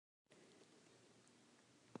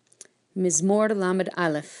Mizmor Lamed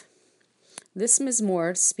Aleph. This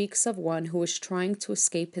Mizmor speaks of one who is trying to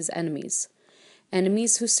escape his enemies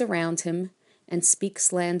who surround him and speak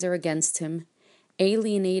slander against him,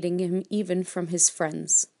 alienating him even from his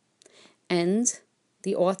friends. And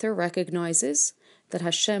the author recognizes that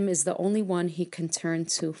Hashem is the only one he can turn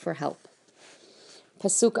to for help.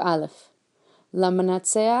 Pasuk Aleph.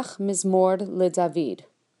 Lamanatseach Mizmor LeDavid.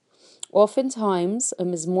 Oftentimes, a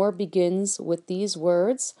Mizmor begins with these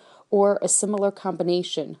words or a similar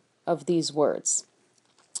combination of these words.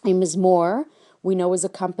 A Mizmor we know is a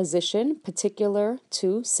composition particular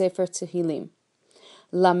to Sefer Tehillim.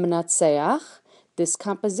 Lamanatseach, this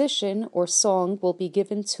composition or song will be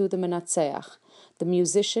given to the Menatseach, the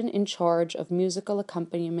musician in charge of musical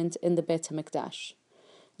accompaniment in the Beit HaMikdash.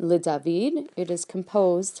 LeDavid, it is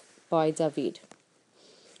composed by David.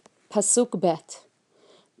 Pasuk Bet.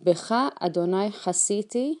 Becha Adonai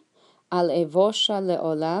chasiti al evosha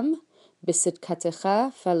le'olam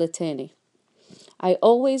b'sidkatecha faleteni. I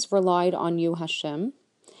always relied on you, Hashem,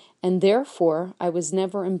 and therefore I was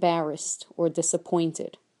never embarrassed or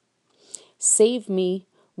disappointed. Save me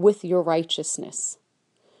with your righteousness.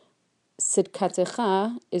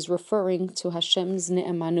 Sidkatecha is referring to Hashem's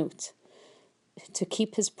ne'emanut, to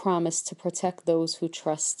keep his promise to protect those who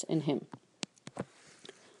trust in him.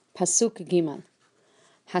 Pasuk Gimel.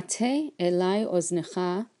 Hateh elai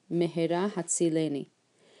oznecha mehera hatzileni.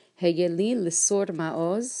 Heyeli lisor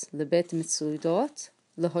ma'oz lebet mitzudot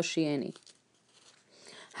lehoshieni.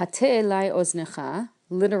 Hateh elai oznecha,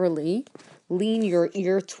 literally, lean your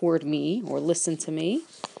ear toward me, or listen to me,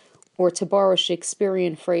 or to borrow a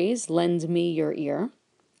Shakespearean phrase, lend me your ear.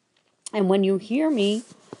 And when you hear me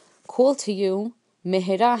call to you,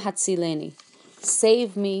 mehera hatzileni,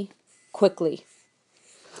 save me quickly.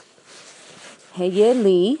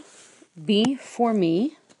 Heyeli, be for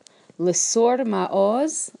me, Lesor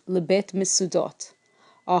ma'oz lebet misudot,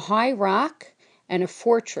 a high rock and a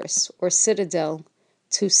fortress or citadel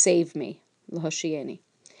to save me, l'hoshieni.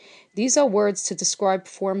 These are words to describe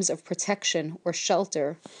forms of protection or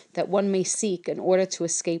shelter that one may seek in order to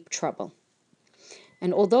escape trouble.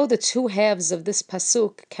 And although the two halves of this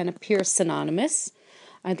pasuk can appear synonymous,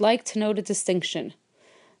 I'd like to note a distinction.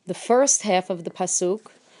 The first half of the pasuk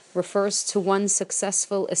refers to one's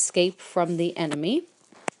successful escape from the enemy,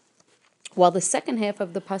 while the second half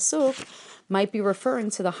of the pasuk might be referring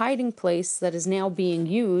to the hiding place that is now being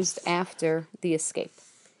used after the escape.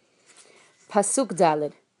 Pasuk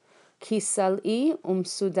Daled. Kisal'i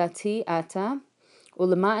umsudati ata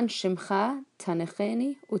uleman shimcha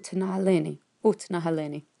tanecheni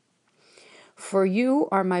utnahaleni. For you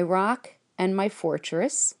are my rock and my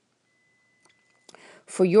fortress.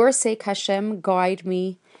 For your sake, Hashem, guide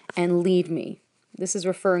me and lead me. This is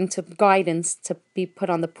referring to guidance to be put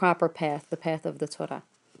on the proper path, the path of the Torah.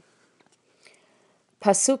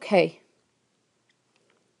 Pasuk Hey.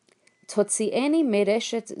 Totzieni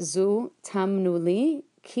mereshet zu tamnuli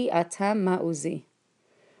ki ata ma'uzi.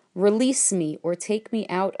 Release me or take me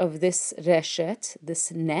out of this reshet,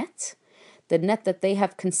 this net, the net that they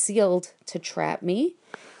have concealed to trap me,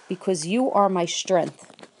 because you are my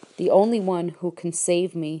strength, the only one who can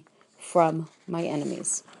save me from my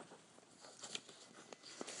enemies.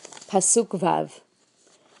 Pasuk Vav.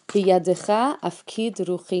 Biyadecha afkid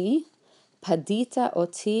ruchi, padita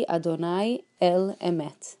oti Adonai el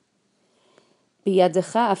emet.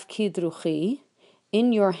 Biyadecha afkid ruchi,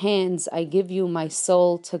 in your hands I give you my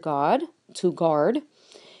soul to guard.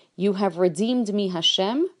 You have redeemed me,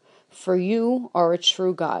 Hashem, for you are a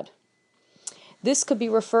true God. This could be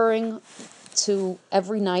referring to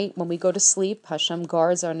every night when we go to sleep, Hashem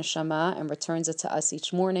guards our neshama and returns it to us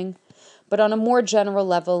each morning. But on a more general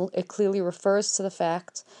level, it clearly refers to the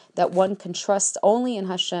fact that one can trust only in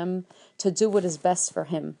Hashem to do what is best for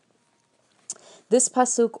him. This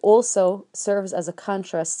pasuk also serves as a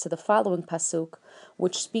contrast to the following pasuk,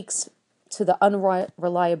 which speaks to the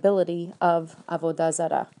unreliability of Avodah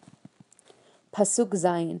Zarah. Pasuk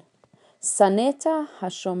Zayin. Saneta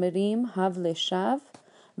hashomerim hav leshav,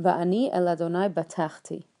 va'ani el Adonai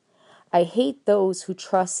batachti. I hate those who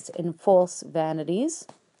trust in false vanities,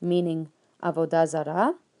 meaning Avodah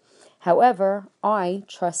Zarah. However, I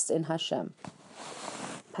trust in Hashem.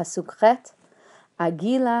 Pasuk Chet.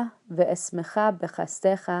 Agila ve'esmecha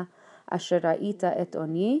bechasdecha asher ra'ita et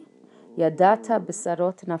oni, yadata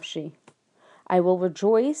besarot nafshi. I will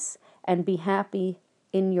rejoice and be happy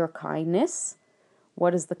in your kindness.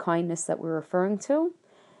 What is the kindness that we're referring to?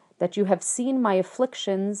 That you have seen my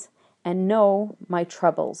afflictions and know my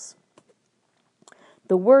troubles.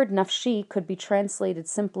 The word nafshi could be translated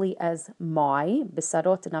simply as my,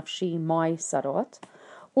 besarot nafshi, my sarot,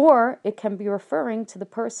 Or it can be referring to the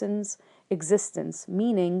person's existence,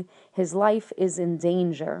 meaning his life is in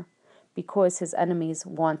danger because his enemies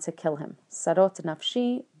want to kill him. Sarot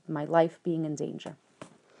nafshi, my life being in danger.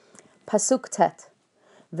 Pasuk tet.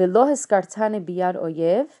 V'lo heskartani biyad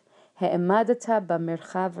oyev, he'emadata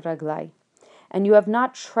b'merchav raglai. And you have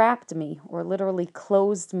not trapped me, or literally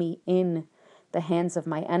closed me in the hands of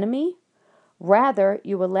my enemy. Rather,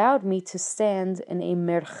 you allowed me to stand in a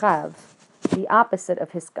merchav, the opposite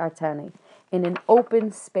of hiskartani, in an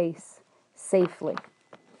open space, safely.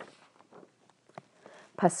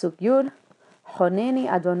 Pasuk Yud, Honeni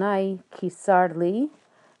Adonai kisar li,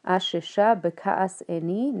 ashisha b'ka'as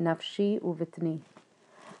eni nafshi uvitni.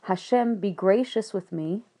 Hashem, be gracious with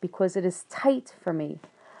me, because it is tight for me.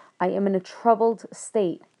 I am in a troubled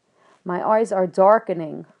state. My eyes are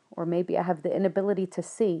darkening, or maybe I have the inability to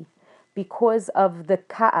see, because of the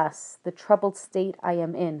ka'as, the troubled state I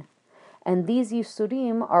am in. And these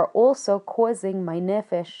yisurim are also causing my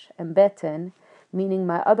nefesh and beten, meaning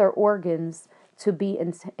my other organs, to be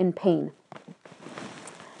in pain.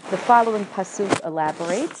 The following pasuk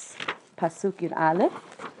elaborates. Pasuk Yud Aleph.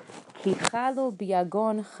 Ki chalu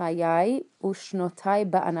biyagon chayai ushnotai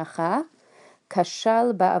ba'anacha,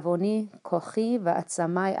 kashal ba'avoni kochi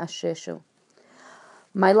va'atzamai asheshu.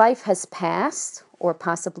 My life has passed, or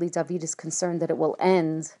possibly David is concerned that it will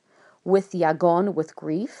end with yagon, with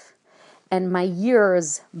grief, and my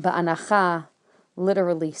years, ba'anacha,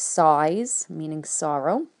 literally sighs, meaning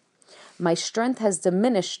sorrow. My strength has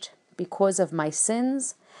diminished because of my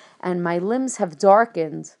sins, and my limbs have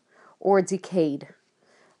darkened or decayed.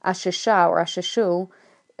 Ashesha or asheshu,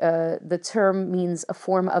 the term means a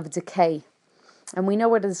form of decay. And we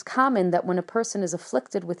know it is common that when a person is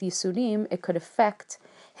afflicted with yisurim, it could affect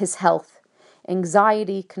his health.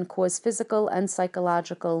 Anxiety can cause physical and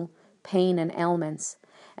psychological pain and ailments.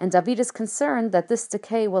 And David is concerned that this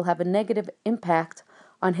decay will have a negative impact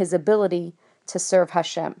on his ability to serve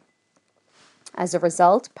Hashem. As a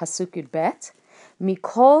result, Pasuk Yud Bet,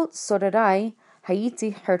 Mikol sorerai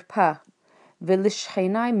hayiti herpa,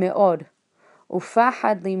 v'lishchenai me'od,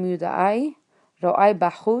 ufahad limudai, ro'ai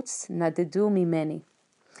bachutz nadedu mimeni.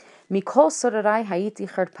 Mikol sorerai hayiti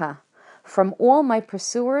herpa. From all my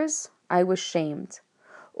pursuers I was shamed.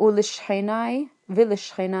 Ulishchenai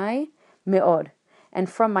v'lishchenai me'od. And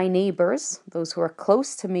from my neighbors, those who are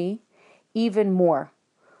close to me, even more.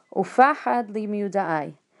 Ufahad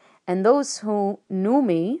limudai. And those who knew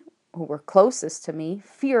me, who were closest to me,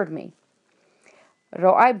 feared me.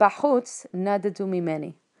 Ro'ai bachutz nadedu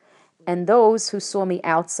mimeni. And those who saw me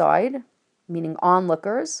outside, meaning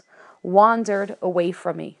onlookers, wandered away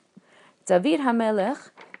from me. David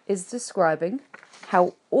HaMelech is describing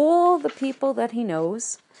how all the people that he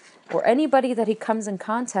knows, or anybody that he comes in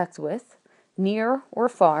contact with, near or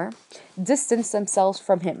far, distance themselves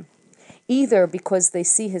from him, either because they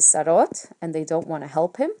see his sarot and they don't want to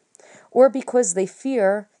help him, or because they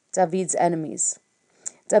fear David's enemies.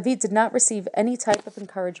 David did not receive any type of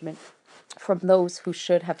encouragement from those who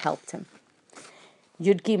should have helped him.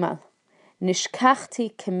 Yud Gimal,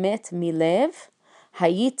 Nishkachti kemet milev,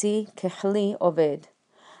 hayiti kechli oved.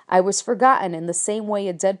 I was forgotten in the same way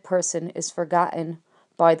a dead person is forgotten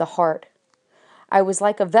by the heart. I was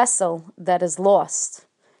like a vessel that is lost,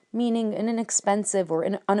 meaning an inexpensive or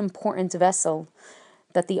an unimportant vessel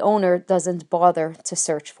that the owner doesn't bother to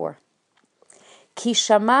search for. Ki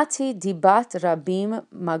shamati dibat rabim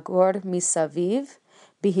magor misaviv,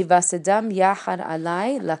 bihivasedam yachad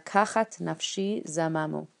alai lakachat nafshi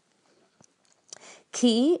zamamu.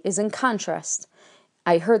 Ki is in contrast.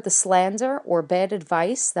 I heard the slander or bad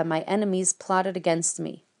advice that my enemies plotted against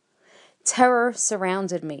me. Terror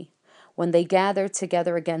surrounded me when they gathered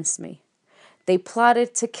together against me. They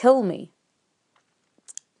plotted to kill me.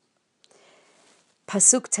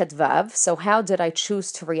 Pasuk Tedvav, so how did I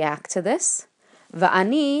choose to react to this?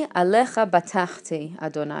 Va'ani alecha batachti,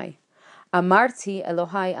 Adonai. Amarti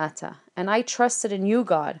Elohai ata. And I trusted in you,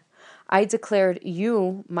 God. I declared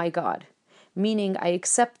you my God. Meaning I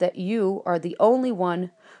accept that you are the only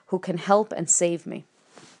one who can help and save me.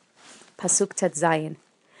 Pasuk Tet Zayin.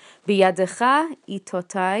 Biyadecha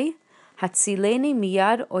itotai hatzileni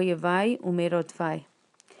miyad oyevai umerodvai.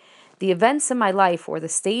 The events in my life, or the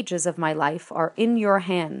stages of my life, are in your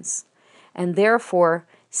hands, and therefore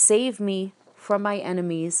save me from my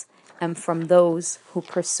enemies and from those who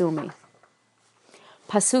pursue me.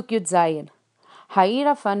 Pasuk Yud Zayin.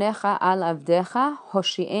 Ha'ira fanecha al avdecha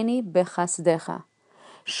hoshieni bechasdecha.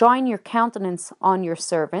 Shine your countenance on your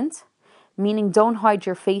servant, meaning don't hide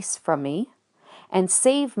your face from me, and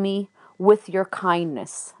save me with your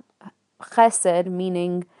kindness. Chesed,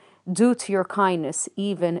 meaning due to your kindness,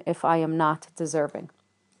 even if I am not deserving.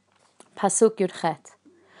 Pasuk Yudchet.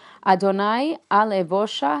 Adonai al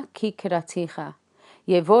evosha ki kiraticha.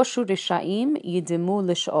 Yevoshu rishaim yidimu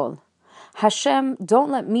lish'ol. Hashem,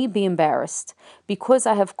 don't let me be embarrassed, because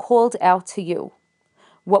I have called out to you.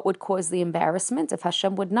 What would cause the embarrassment if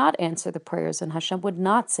Hashem would not answer the prayers and Hashem would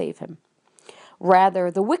not save him?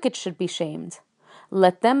 Rather, the wicked should be shamed.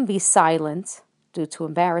 Let them be silent due to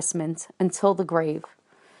embarrassment until the grave,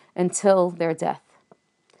 until their death.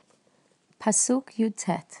 Pasuk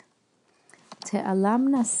Yudtet.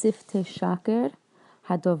 Te'alamna sifte shaker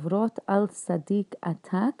hadovrot al tzadik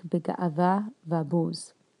atak bega'ava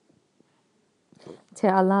vabuz.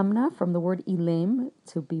 Te'alamna, from the word ilem,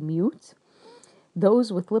 to be mute.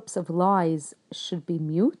 Those with lips of lies should be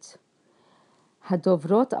mute.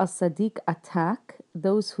 Hadovrot al tzadik atak,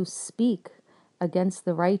 those who speak against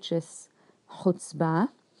the righteous, chutzbah,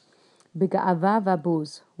 bega'ava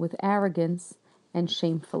vabuz, with arrogance and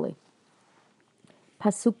shamefully.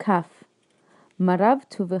 Pasuk Kaf. Marav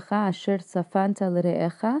tuvecha asher tzafanta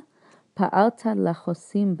l're'echa, pa'alta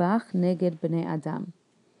lachosim bach neged b'nei adam.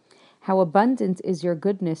 How abundant is your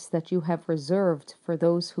goodness that you have reserved for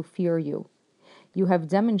those who fear you. You have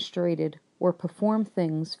demonstrated or performed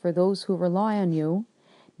things for those who rely on you,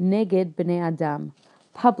 neged b'nei adam,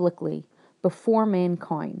 publicly, before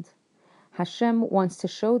mankind. Hashem wants to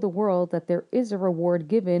show the world that there is a reward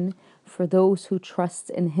given for those who trust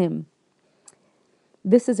in Him.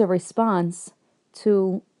 This is a response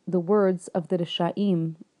to the words of the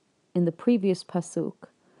Rishaim in the previous pasuk,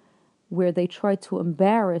 where they tried to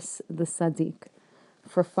embarrass the Tzaddik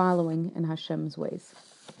for following in Hashem's ways.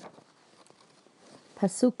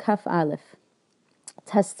 Pasuk Kaf Aleph.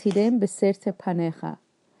 Tastirem b'serte panecha.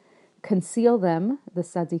 Conceal them, the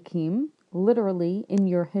Tzaddikim, literally in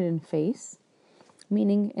your hidden face,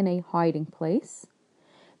 meaning in a hiding place.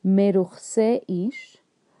 Meruchse ish,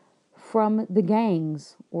 from the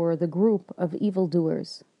gangs or the group of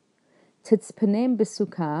evildoers. Titzpenem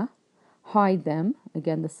b'sukkah, hide them,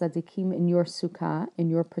 again the tzaddikim in your sukkah, in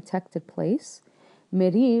your protected place.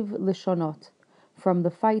 Meriv lishonot, from the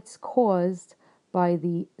fights caused by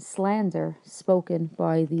the slander spoken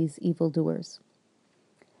by these evildoers.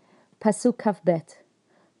 Pasuk Kafbet.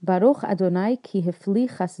 Baruch Adonai ki hefli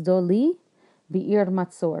chasdo li bi'ir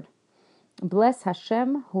matzor. Bless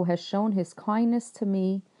Hashem who has shown His kindness to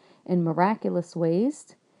me in miraculous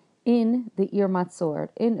ways in the Ir Matzor,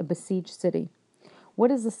 in a besieged city.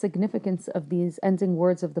 What is the significance of these ending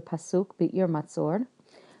words of the Pasuk, Be'ir Matzor?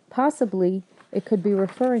 Possibly it could be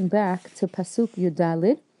referring back to Pasuk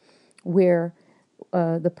Yudalid, where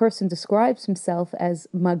the person describes himself as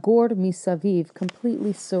Magor Misaviv,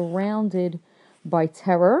 completely surrounded by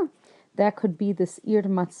terror. That could be this Ir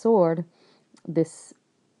Matzor, this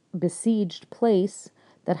besieged place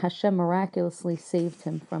that Hashem miraculously saved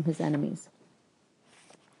him from his enemies.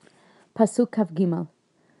 Pasuk Kaf Gimel.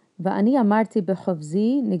 Va'ani amarti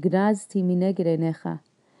bechovzi nigrazti mineged einecha.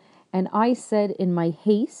 And I said in my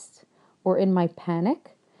haste, or in my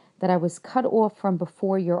panic, that I was cut off from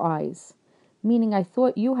before your eyes. Meaning I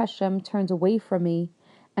thought you, Hashem, turned away from me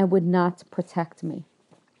and would not protect me.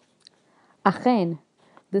 Achen,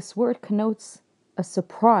 this word connotes a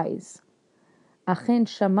surprise. Achen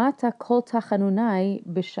shamata kol tachanunai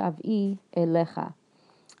b'shav'i elecha.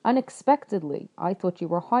 Unexpectedly, I thought you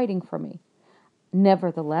were hiding from me.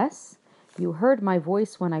 Nevertheless, you heard my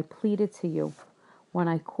voice when I pleaded to you, when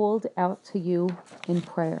I called out to you in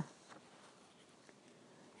prayer.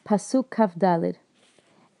 Pasuk Kaf Dalid.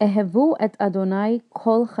 Ehevu et Adonai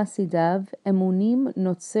kol chasidav emunim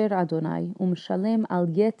notzer Adonai umshalem al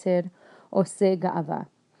yeter ose ga'ava.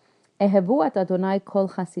 Ehevu et Adonai kol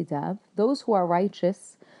chasidav. Those who are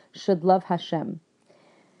righteous should love Hashem.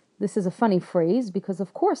 This is a funny phrase because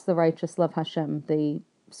of course the righteous love Hashem. They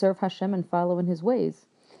serve Hashem and follow in His ways.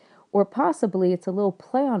 Or possibly it's a little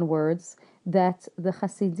play on words that the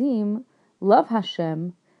Hasidim love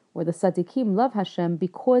Hashem, or the Tzaddikim love Hashem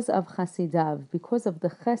because of Chasidav, because of the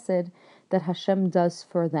chesed that Hashem does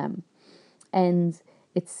for them. And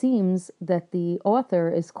it seems that the author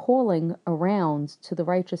is calling around to the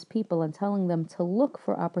righteous people and telling them to look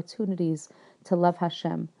for opportunities to love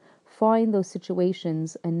Hashem. Find those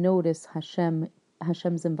situations and notice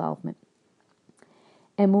Hashem's involvement.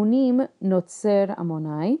 Emunim notzer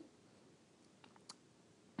amonai.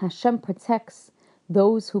 Hashem protects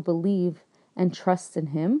those who believe and trust in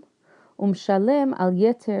Him. Umshalem al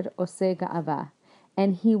yeter ose ga'ava.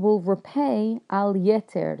 And He will repay al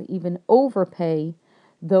yeter, even overpay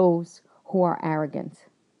those who are arrogant.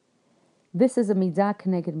 This is a midah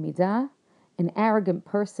keneged midah. An arrogant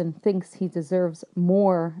person thinks he deserves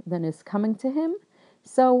more than is coming to him,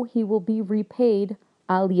 so he will be repaid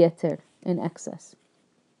al yeter, in excess.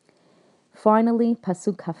 Finally,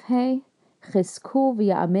 Pasuk Kafhe, Chizku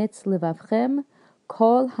v'ya'ametz levavchem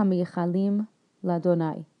kol hamichalim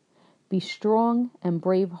ladonai. Be strong and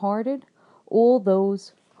brave-hearted, all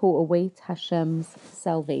those who await Hashem's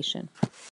salvation.